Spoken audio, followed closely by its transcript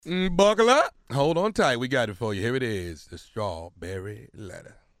Buckle up. Hold on tight. We got it for you. Here it is, the strawberry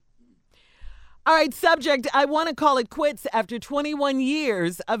letter. All right, subject, I want to call it quits after 21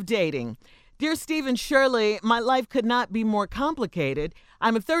 years of dating. Dear Stephen Shirley, my life could not be more complicated.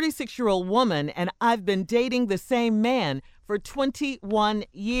 I'm a 36-year-old woman, and I've been dating the same man for 21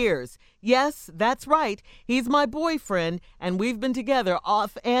 years. Yes, that's right. He's my boyfriend, and we've been together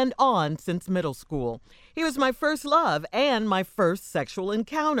off and on since middle school. He was my first love and my first sexual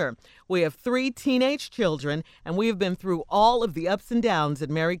encounter. We have 3 teenage children, and we have been through all of the ups and downs that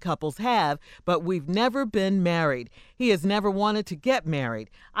married couples have, but we've never been married. He has never wanted to get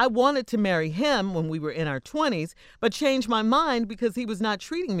married. I wanted to marry him when we were in our 20s, but changed my mind because he was not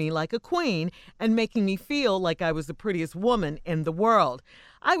treating me like a queen and making me feel like I was the prettiest woman in the world.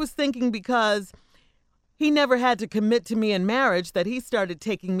 I was thinking because he never had to commit to me in marriage that he started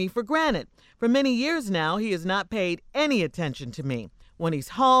taking me for granted. For many years now, he has not paid any attention to me. When he's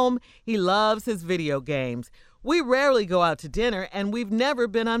home, he loves his video games. We rarely go out to dinner, and we've never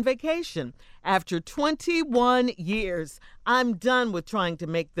been on vacation. After 21 years, I'm done with trying to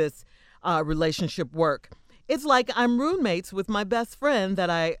make this relationship work. It's like I'm roommates with my best friend that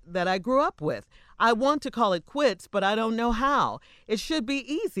I grew up with. I want to call it quits, but I don't know how. It should be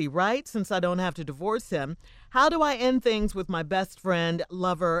easy, right? Since I don't have to divorce him. How do I end things with my best friend,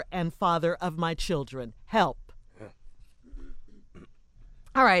 lover, and father of my children? Help.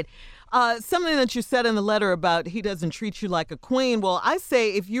 All right. Something that you said in the letter about he doesn't treat you like a queen. Well, I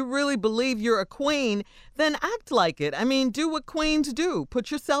say if you really believe you're a queen, then act like it. I mean, do what queens do.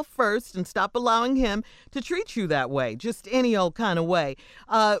 Put yourself first and stop allowing him to treat you that way, just any old kind of way.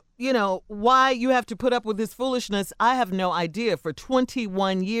 Why you have to put up with this foolishness, I have no idea. For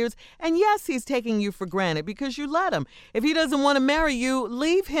 21 years. And yes, he's taking you for granted because you let him. If he doesn't want to marry you,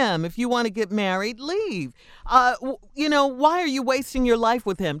 leave him. If you want to get married, leave. Why are you wasting your life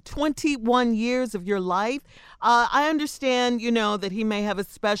with him? 21 years of your life. I understand, that he may have a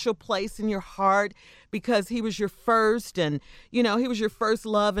special place in your heart because he was your first and, he was your first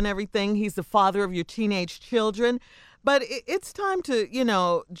love and everything. He's the father of your teenage children. But it's time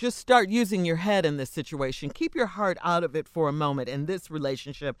to, just start using your head in this situation. Keep your heart out of it for a moment in this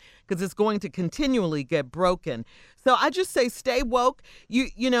relationship because it's going to continually get broken. So I just say stay woke.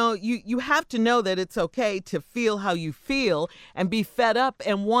 You have to know that it's okay to feel how you feel and be fed up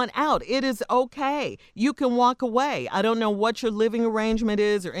and want out. It is okay. You can walk away. I don't know what your living arrangement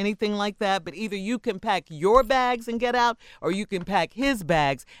is or anything like that, but either you can pack your bags and get out or you can pack his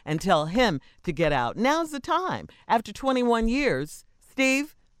bags and tell him to get out. Now's the time. After 21 years.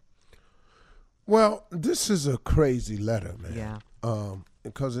 Steve? Well, this is a crazy letter, man. Yeah.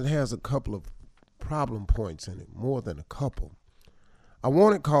 Because it has a couple of problem points in it, more than a couple. I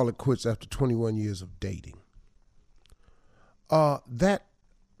want to call it quits after 21 years of dating.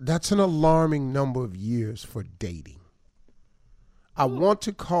 That's an alarming number of years for dating. I want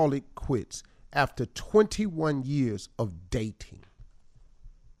to call it quits after 21 years of dating.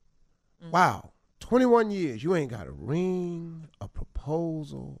 Wow. 21 years, you ain't got a ring, a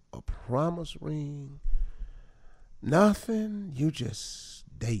proposal, a promise ring, nothing. You just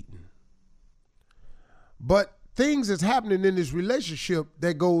dating. But things is happening in this relationship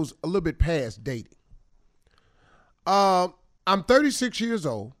that goes a little bit past dating. I'm 36 years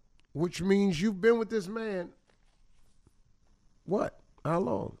old, which means you've been with this man, what? How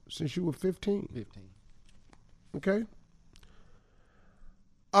long? Since you were 15? 15. Okay.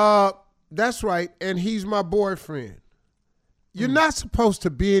 That's right, and he's my boyfriend. You're not supposed to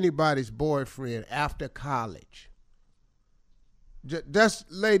be anybody's boyfriend after college.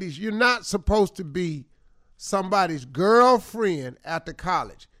 Ladies, you're not supposed to be somebody's girlfriend after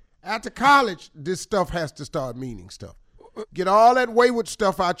college. After college, this stuff has to start meaning stuff. Get all that wayward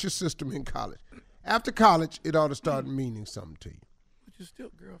stuff out your system in college. After college, it ought to start meaning something to you. But you're still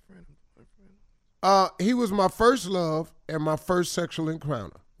girlfriend and boyfriend. He was my first love and my first sexual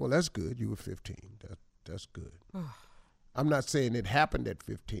encounter. Well, that's good. You were 15. That's good. I'm not saying it happened at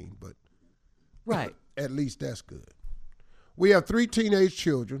 15, but Right. At least that's good. We have 3 teenage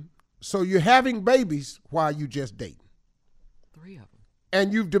children, so you're having babies while you just dating. 3 of them.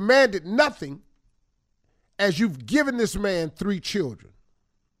 And you've demanded nothing as you've given this man 3 children.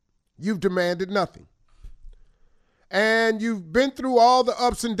 You've demanded nothing. And you've been through all the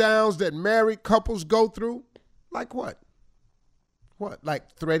ups and downs that married couples go through. Like what? What?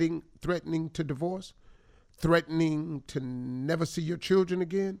 Like threatening to divorce? Threatening to never see your children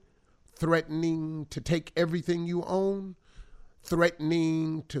again? Threatening to take everything you own?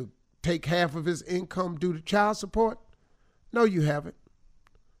 Threatening to take half of his income due to child support? No, you haven't.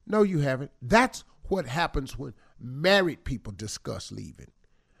 No, you haven't. That's what happens when married people discuss leaving.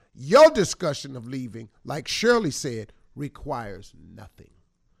 Your discussion of leaving, like Shirley said, requires nothing.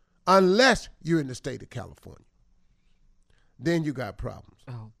 Unless you're in the state of California. Then you got problems.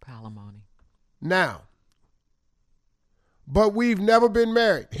 Oh, palimony. Now, but we've never been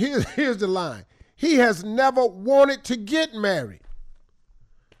married. Here's the line. He has never wanted to get married.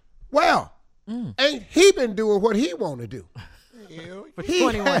 Well, ain't he been doing what he want to do? For He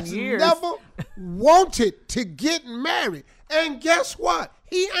 21 has years. never wanted to get married. And guess what?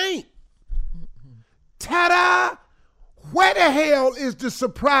 He ain't. Ta-da! Where the hell is the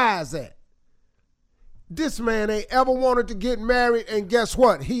surprise at? This man ain't ever wanted to get married, and guess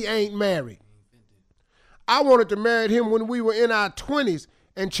what? He ain't married. I wanted to marry him when we were in our 20s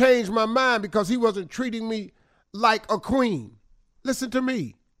and changed my mind because he wasn't treating me like a queen. Listen to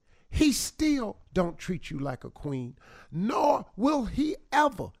me. He still don't treat you like a queen, nor will he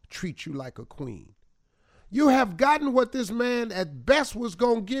ever treat you like a queen. You have gotten what this man at best was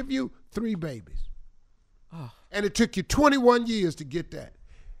going to give you, 3 babies. And it took you 21 years to get that.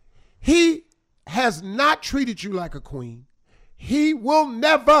 He has not treated you like a queen. He will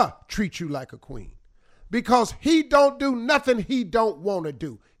never treat you like a queen because he don't do nothing he don't want to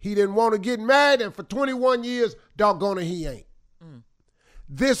do. He didn't want to get married, and for 21 years, doggone it, he ain't.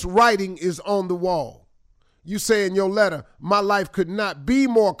 This writing is on the wall. You say in your letter, my life could not be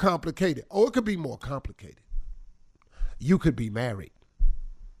more complicated. Oh, it could be more complicated. You could be married.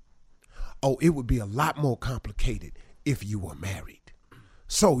 Oh, it would be a lot more complicated if you were married.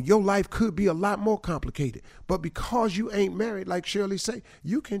 So your life could be a lot more complicated. But because you ain't married, like Shirley say,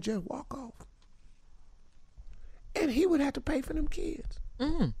 you can just walk off. And he would have to pay for them kids.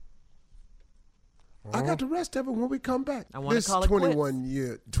 I got the rest of it when we come back. I want This to call it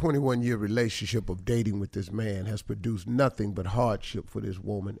 21-year relationship of dating with this man has produced nothing but hardship for this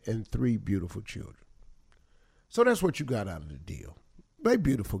woman and 3 beautiful children. So that's what you got out of the deal. They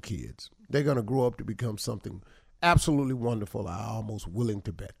beautiful kids. They're going to grow up to become something absolutely wonderful. I'm almost willing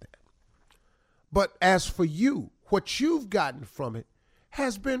to bet that. But as for you, what you've gotten from it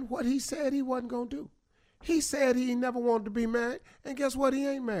has been what he said he wasn't going to do. He said he never wanted to be married, and guess what? He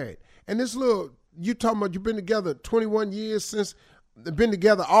ain't married. And this little, you talking about you've been together 21 years since, been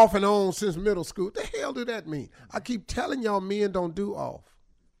together off and on since middle school. What the hell do that mean? I keep telling y'all men don't do off.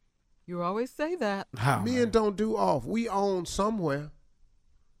 You always say that. Men don't do off. We own somewhere.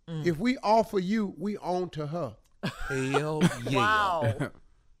 If we offer you, we own to her. Hell yeah. Wow.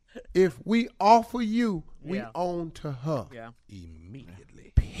 If we offer you, we Yeah. own to her. Yeah.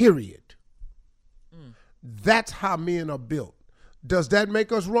 Immediately. Period. That's how men are built. Does that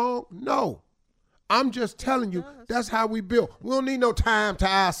make us wrong? No. I'm just telling you, that's how we build. We don't need no time to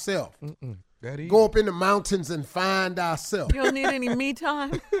ourselves. That is. Go up in the mountains and find ourselves. You don't need any me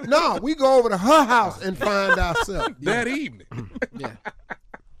time? No, we go over to her house and find ourselves. That evening. Yeah.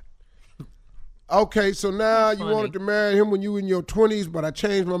 Okay, so now you Funny. wanted to marry him when you were in your 20s, but I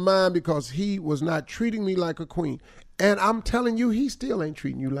changed my mind because he was not treating me like a queen. And I'm telling you, he still ain't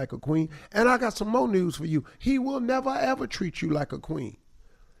treating you like a queen. And I got some more news for you. He will never, ever treat you like a queen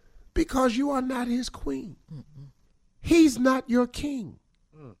because you are not his queen. He's not your king.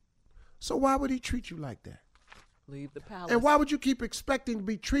 So why would he treat you like that? Leave the palace. And why would you keep expecting to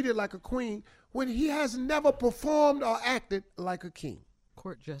be treated like a queen when he has never performed or acted like a king?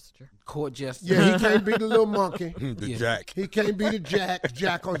 Court gesture. Court jester. Yeah, he can't be the little monkey. The Yeah. Jack. He can't be the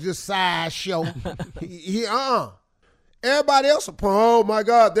Jack on just sideshow. Everybody else, oh my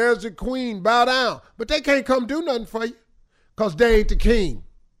God, there's the queen, bow down. But they can't come do nothing for you because they ain't the king.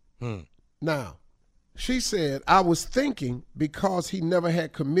 Now, she said, I was thinking because he never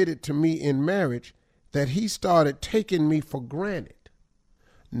had committed to me in marriage that he started taking me for granted.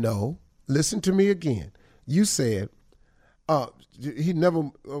 No, listen to me again. You said, he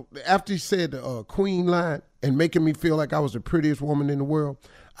never, after he said the queen line and making me feel like I was the prettiest woman in the world,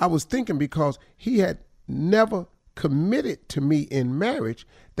 I was thinking because he had never committed to me in marriage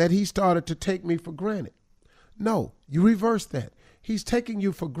that he started to take me for granted. No, you reverse that. He's taking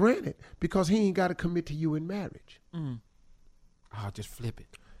you for granted because he ain't got to commit to you in marriage. I'll just flip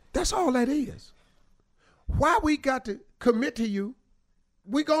it. That's all that is. Why we got to commit to you,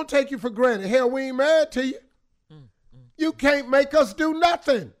 we gonna take you for granted. Hell, we ain't married to you. You can't make us do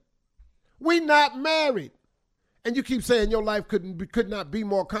nothing. We not married. And you keep saying your life could not be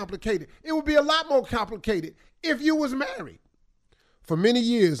more complicated. It would be a lot more complicated if you was married. For many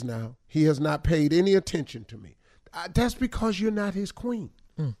years now, he has not paid any attention to me. That's because you're not his queen.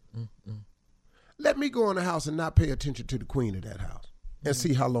 Let me go in the house and not pay attention to the queen of that house and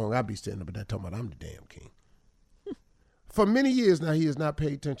see how long I'll be standing up at that talking about I'm the damn king. For many years now, he has not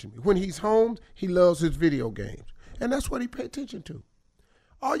paid attention to me. When he's home, he loves his video games. And that's what he paid attention to.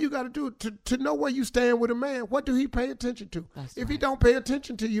 All you got to do to know where you stand with a man, what do he pay attention to? If he don't pay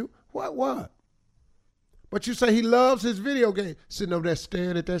attention to you, what? But you say he loves his video game. Sitting over there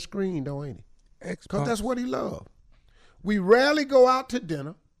staring at that screen, though, ain't he? Because that's what he loves. We rarely go out to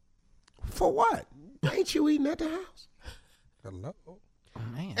dinner. For what? Ain't you eating at the house? Hello. Oh,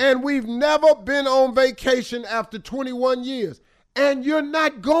 man. And we've never been on vacation after 21 years. And you're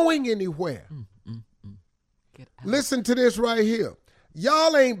not going anywhere. Get out. Listen to this right here.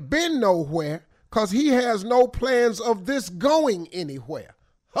 Y'all ain't been nowhere because he has no plans of this going anywhere.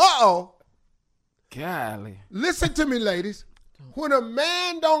 Uh-oh. Golly. Listen to me, ladies. When a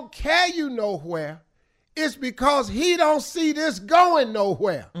man don't carry you nowhere, it's because he don't see this going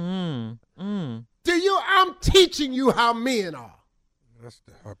nowhere. I'm teaching you how men are. That's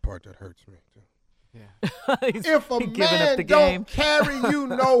the hard part that hurts me, too. Yeah. If a man don't carry you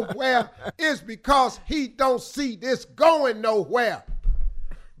nowhere, it's because he don't see this going nowhere.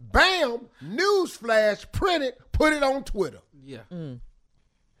 Bam, newsflash, print it, put it on Twitter. Yeah.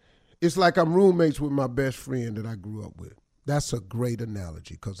 It's like I'm roommates with my best friend that I grew up with. That's a great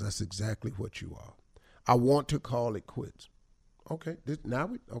analogy because that's exactly what you are. I want to call it quits. Okay, now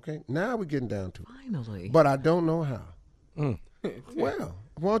we're getting down to it. Finally. But I don't know how. Well,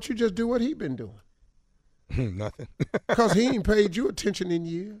 why don't you just do what he been doing? Nothing. Because he ain't paid you attention in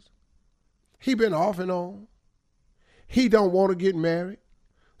years. He been off and on. He don't want to get married.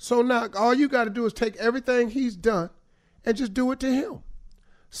 So now all you got to do is take everything he's done and just do it to him.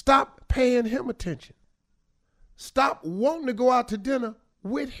 Stop paying him attention. Stop wanting to go out to dinner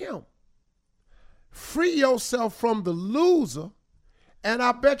with him. Free yourself from the loser, and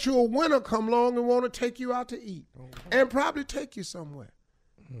I bet you a winner come along and want to take you out to eat and probably take you somewhere.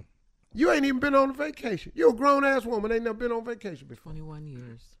 You ain't even been on a vacation. You're a grown-ass woman, ain't never been on vacation before. 21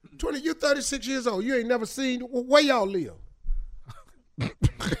 years. You're 36 years old. You ain't never seen, where y'all live?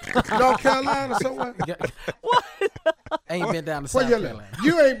 North Carolina somewhere? What? Ain't been down to South Carolina.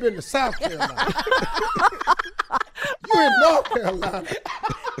 You ain't been to South Carolina. You in North Carolina.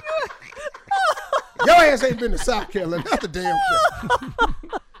 Your ass ain't been to South Carolina. That's a damn shame.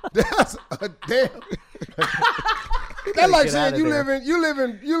 That's a damn. That's like saying you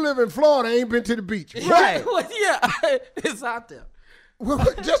live in Florida, ain't been to the beach. Right. Well, yeah, it's out there. Well,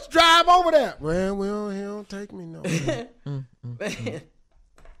 just drive over there. Well, he don't take me nowhere. Man.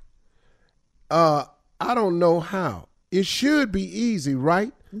 I don't know how. It should be easy,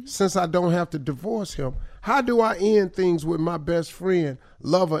 right? Since I don't have to divorce him. How do I end things with my best friend,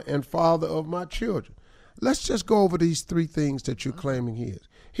 lover, and father of my children? Let's just go over these 3 things that you're claiming he is.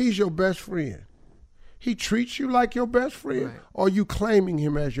 He's your best friend. He treats you like your best friend, Right. or you claiming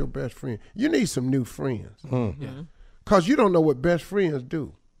him as your best friend? You need some new friends. Because you don't know what best friends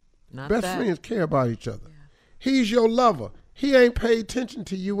do. Not Best that. friends care about each other. Yeah. He's your lover. He ain't paid attention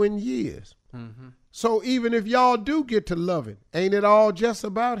to you in years. So even if y'all do get to loving, ain't it all just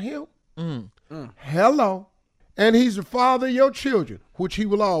about him? Hello. And he's the father of your children, which he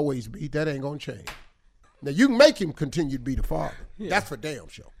will always be. That ain't going to change. Now, you can make him continue to be the father. Yeah. That's for damn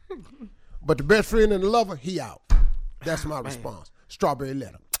sure. But the best friend and the lover, he out. That's my response. Strawberry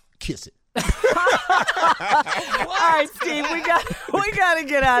letter. Kiss it. All right, Steve, we got to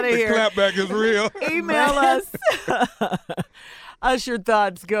get out of here. Clapback is real. Email us. Us your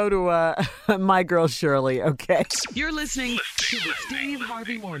thoughts. Go to my girl Shirley, okay? You're listening to the Steve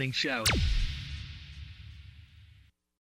Harvey Morning Show.